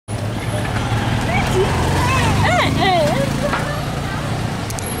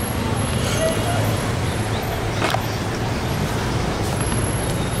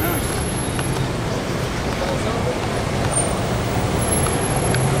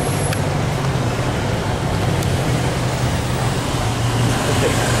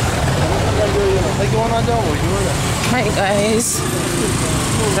Hi guys,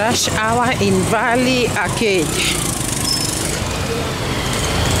 rush hour in Valley Arcade.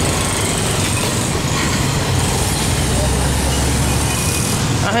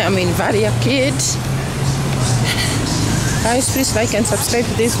 I am in Valley Arcade. Guys, please like and subscribe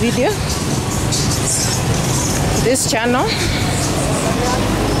to this video, this channel,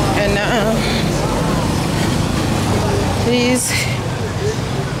 and please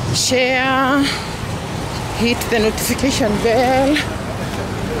share, hit the notification bell.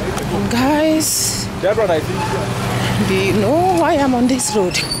 And guys, do you know why I'm on this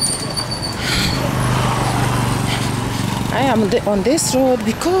road? I am on this road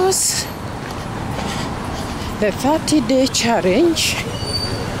because the 30-day challenge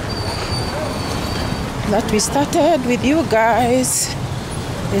that we started with you guys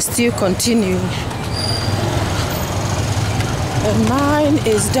is still continuing. And mine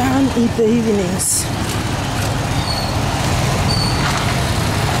is done in the evenings.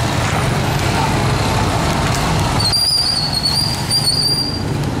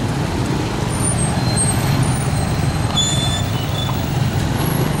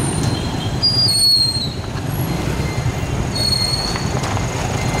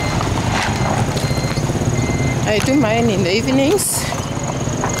 I do mine in the evenings,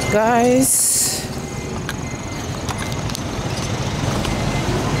 guys.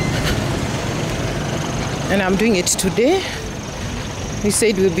 And I'm doing it today. We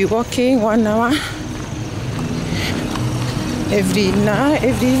said we'll be walking 1 hour every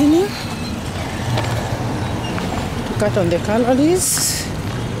evening to cut on the calories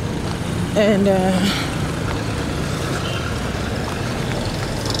and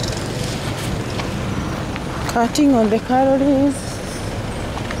cutting on the calories,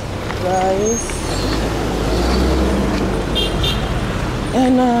 guys,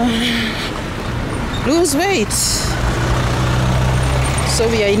 and lose weight. So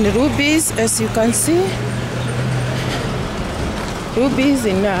we are in Ruby's, as you can see. Ruby's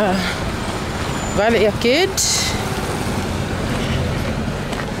in Valley Arcade,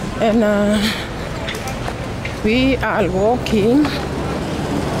 and we are walking.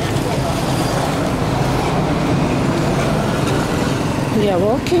 We are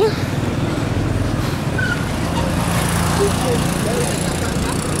walking.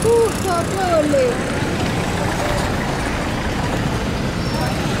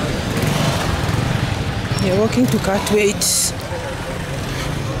 We are walking to cut weight.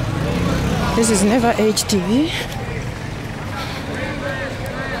 This is Never Age TV.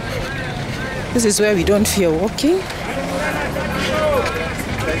 This is where we don't fear walking.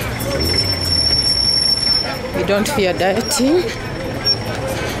 We don't fear dieting.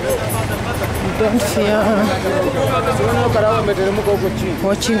 Don't fear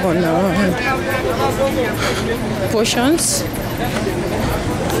watching on portions.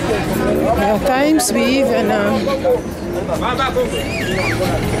 There are times we even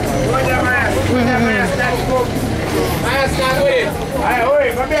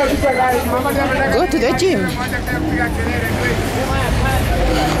go to the gym,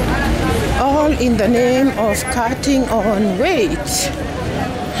 all in the name of cutting on weight.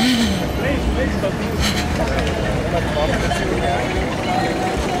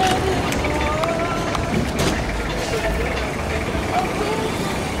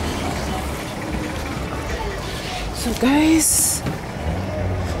 So guys,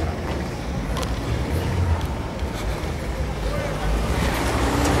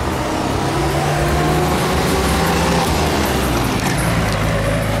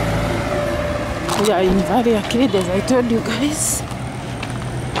 we are in Valley Arcade, as I told you guys,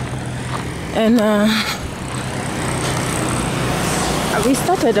 and we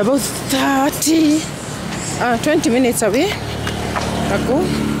started about 20 minutes away ago,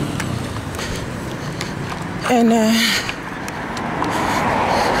 and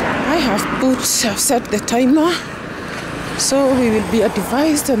I have set the timer, so we will be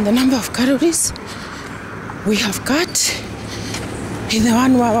advised on the number of calories we have cut in the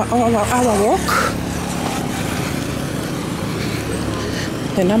 1 hour walk,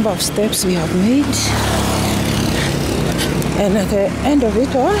 the number of steps we have made, and at the end of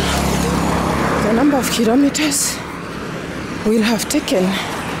it all, the number of kilometers we'll have taken.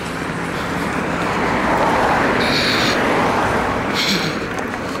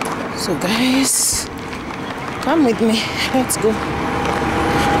 So guys, come with me, let's go.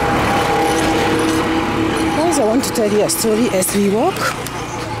 Guys, I want to tell you a story as we walk,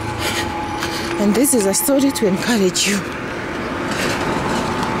 and this is a story to encourage you.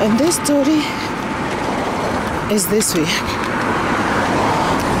 And this story is this way.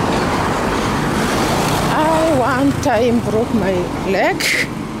 time broke my leg.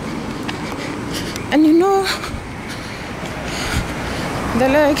 And you know, the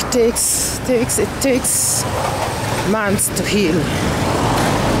leg takes months to heal.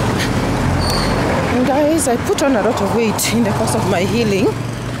 And guys, I put on a lot of weight in the course of my healing.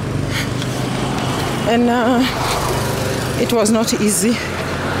 And it was not easy.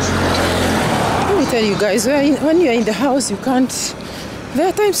 Let me tell you guys, when you're in the house, you can't, there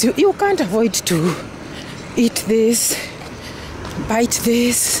are times you can't avoid to eat this, bite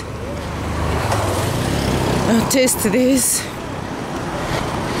this, taste this.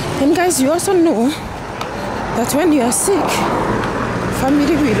 And guys, you also know that when you are sick,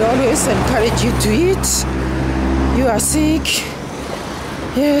 family will always encourage you to eat. You are sick,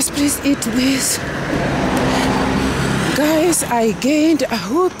 yes, please eat this. Guys, I gained a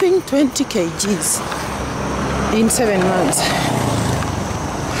whopping 20 kgs in 7 months.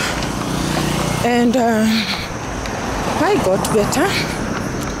 And I got better.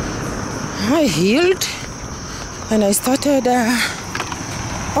 I healed. And I started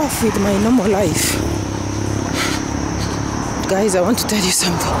off with my normal life. Guys, I want to tell you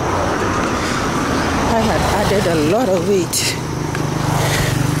something. I had added a lot of weight.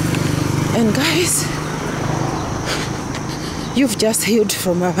 And guys, you've just healed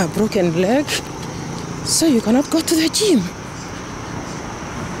from a broken leg, so you cannot go to the gym.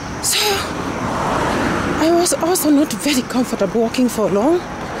 So I was also not very comfortable walking for long.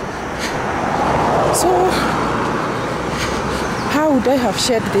 So how would I have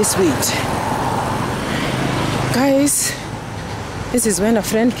shed this weight? Guys, this is when a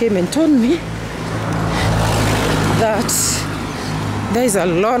friend came and told me that there is a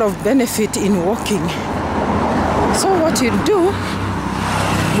lot of benefit in walking. So what you do,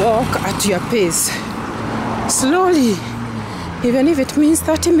 walk at your pace, slowly, even if it means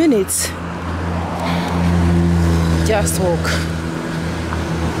 30 minutes, just walk.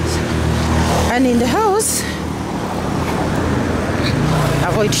 And in the house,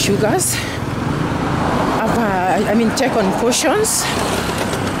 avoid sugars, check on portions,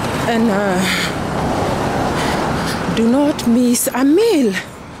 and do not miss a meal.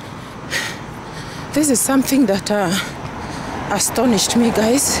 This is something that astonished me,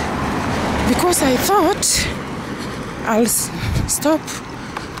 guys, because I thought I'll stop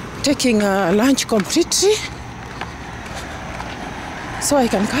taking lunch completely so I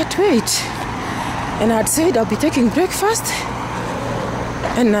can cut weight. And I'd said I'll be taking breakfast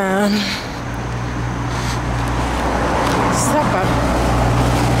and supper.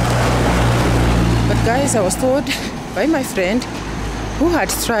 But guys, I was told by my friend who had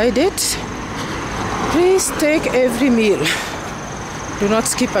tried it, please take every meal. Do not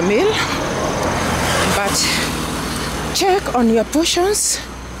skip a meal, but check on your portions.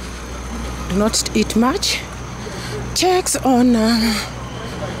 Do not eat much. Checks on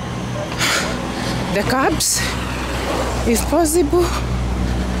the carbs. If possible,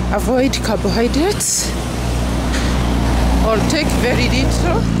 avoid carbohydrates or take very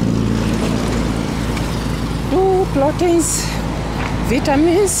little. Do proteins,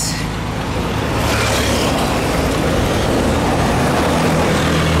 vitamins,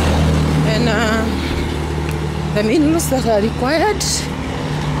 and the minerals that are required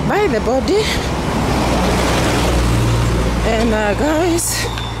by the body. And guys,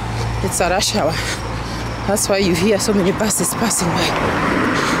 it's a rush hour. That's why you hear so many buses passing by.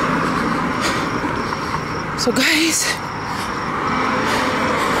 So guys,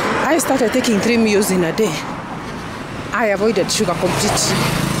 I started taking 3 meals in a day. I avoided sugar completely.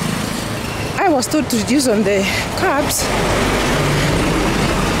 I was told to reduce on the carbs,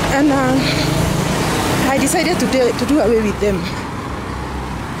 and I decided to do away with them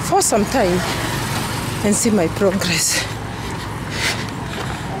for some time and see my progress.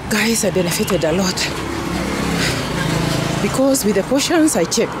 Guys, I benefited a lot because with the portions I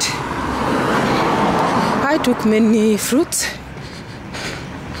checked, I took many fruits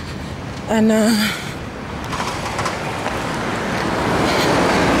and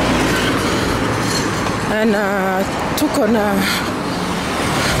took on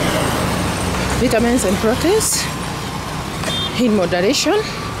vitamins and proteins in moderation.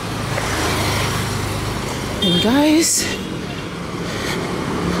 And guys,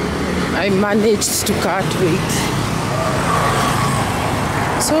 I managed to cut weight.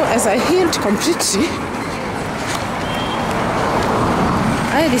 So as I healed completely,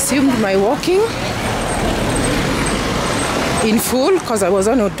 I resumed my walking in full because I was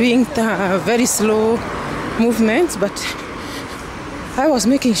not doing very slow movements, but I was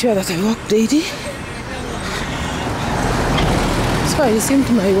making sure that I walked daily. So I resumed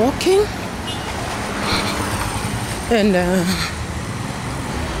my walking. and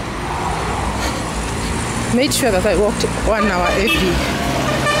made sure that I walked 1 hour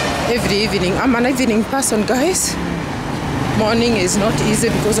every evening. I'm an evening person, guys. Morning is not easy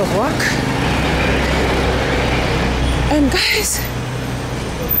because of work. And guys,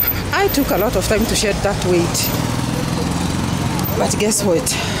 I took a lot of time to shed that weight, but guess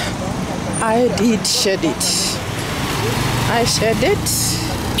what? I did shed it. I shed it.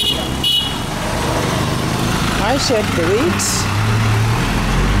 I shed the weight.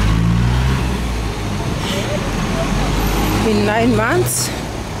 In 9 months,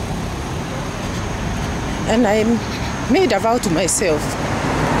 and I made a vow to myself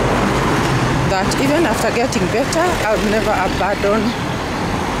that even after getting better, I would never abandon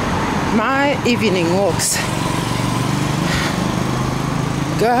my evening walks.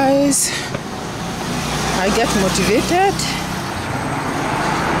 Guys, I get motivated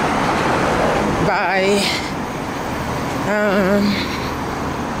by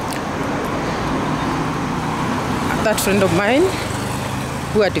that friend of mine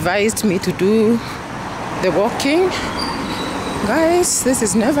who advised me to do the walking. Guys, this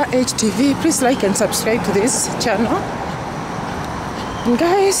is Never Age TV. Please like and subscribe to this channel. And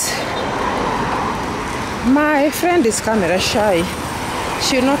guys, my friend is camera shy.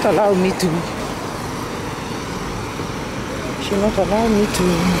 She'll not allow me to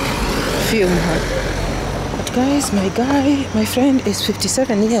film her. But guys, my friend is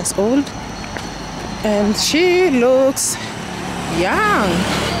 57 years old and she looks young.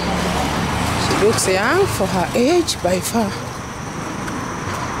 She looks young for her age by far.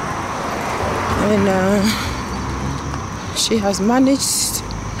 And she has managed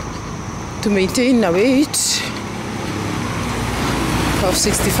to maintain a weight of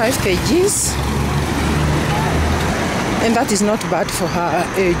 65 kgs, and that is not bad for her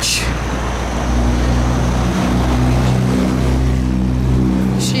age.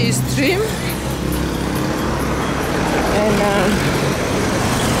 She is trim, and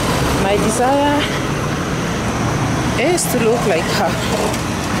my desire is to look like her.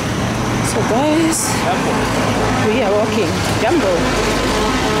 So guys, we are walking. Jumbo.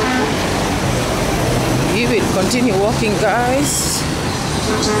 We will continue walking, guys.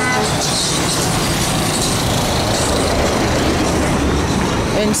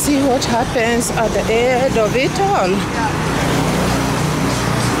 And see what happens at the end of it all.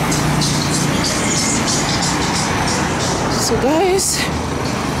 So guys,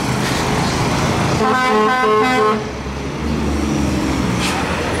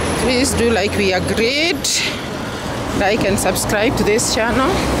 please do like we agreed. Like and subscribe to this channel.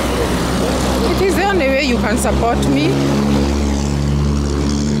 It is the only way you can support me.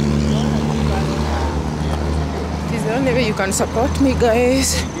 It is the only way you can support me,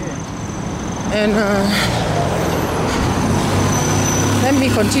 guys. And let me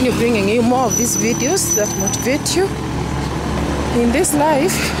continue bringing you more of these videos that motivate you. In this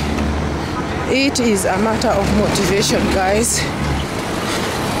life, it is a matter of motivation, guys.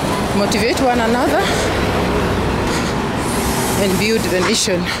 Motivate one another and build the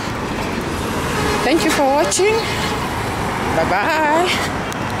nation. Thank you for watching. Bye-bye.